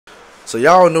So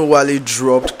y'all know Wale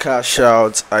dropped Cash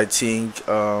Out, I think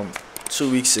 2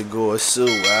 weeks ago or so,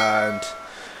 and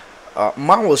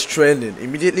man was trending.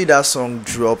 Immediately that song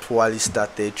dropped, Wale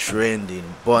started trending.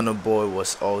 Burna Boy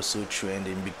was also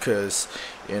trending because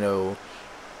you know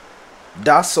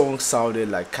that song sounded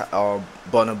like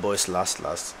Burna Boy's last.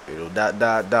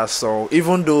 That song,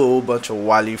 even though a whole bunch of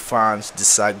Wale fans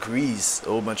disagrees, a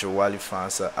whole bunch of Wale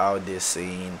fans are out there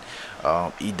saying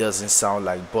it doesn't sound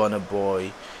like Burna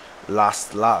Boy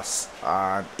last,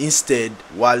 and instead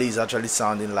Wale is actually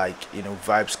sounding like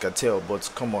Vibes Cartel. But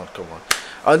come on.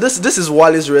 This is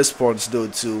Wale's response though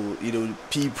to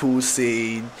people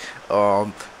saying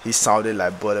he sounded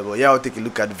like Burna Boy. Yeah, I'll take a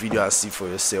look at the video and see for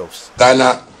yourselves.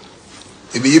 Ghana,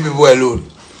 if you people alone,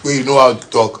 where you know how to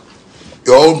talk,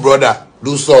 your own brother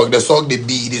do song, the song they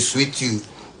sweet you.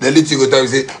 The little go tell you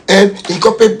say, he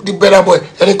copy the Burna Boy,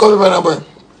 and he copy Burna Boy.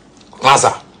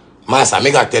 Massa,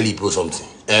 make I tell you people something.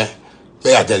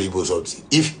 Make I tell you people something.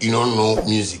 If you don't know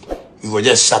music, you will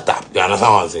just shut up. You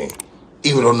understand what I'm saying?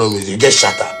 If you don't know music, just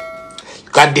shut up.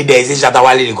 You can't do that. Say Shatta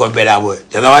Wale they copy Burna Boy.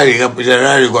 Shatta Wale they copy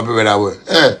Burna Boy.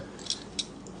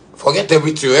 Forget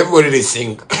everything. Everybody they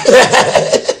sing.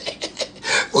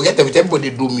 Forget everything.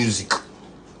 Everybody do music.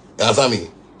 You understand me?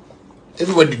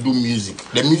 Everybody do music.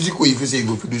 The music where if you say you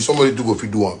go to do, somebody to go to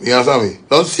do one. You understand me?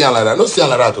 Don't see like that. Don't see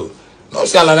like that too. Don't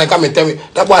say like that. Come and tell me.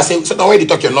 That's why I say, so when they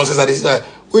talk your nonsense, they say,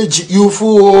 wait, you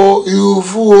fool,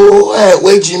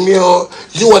 wait, Jimmy,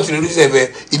 you want to do this?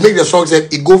 It make the song say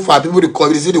it go far. People they call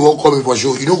me, they say they won't call me for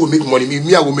sure. You don't go make money.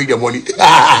 Me, I will make the money.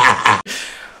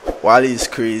 Wale is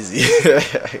crazy.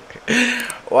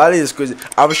 Wale is crazy.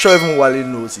 I'm sure even Wale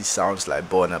knows he sounds like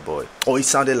Burna Boy, or he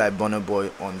sounded like Burna Boy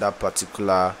on that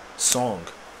particular song.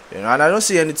 And I don't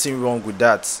see anything wrong with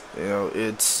that.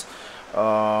 It's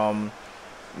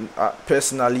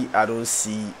personally, I don't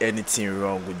see anything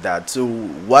wrong with that. So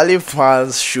Wale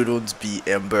fans shouldn't be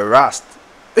embarrassed,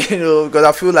 because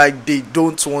I feel like they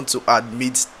don't want to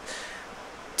admit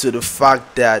to the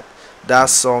fact that that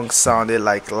song sounded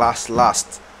like last.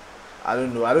 I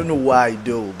don't know why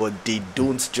though, but they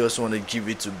don't just want to give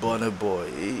it to Burna Boy.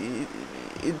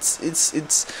 It's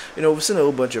we've seen a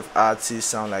whole bunch of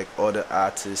artists sound like other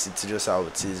artists. It's just how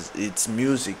it is. It's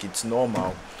music. It's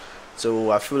normal.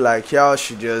 So I feel like y'all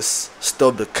should just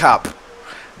stop the cap.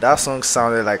 That song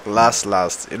sounded like last.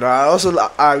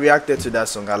 I reacted to that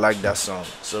song. I like that song.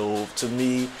 So to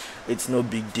me, it's no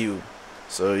big deal.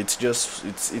 So it's just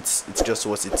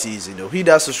what it is. Hit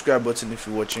that subscribe button if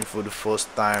you're watching for the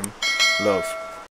first time. Love.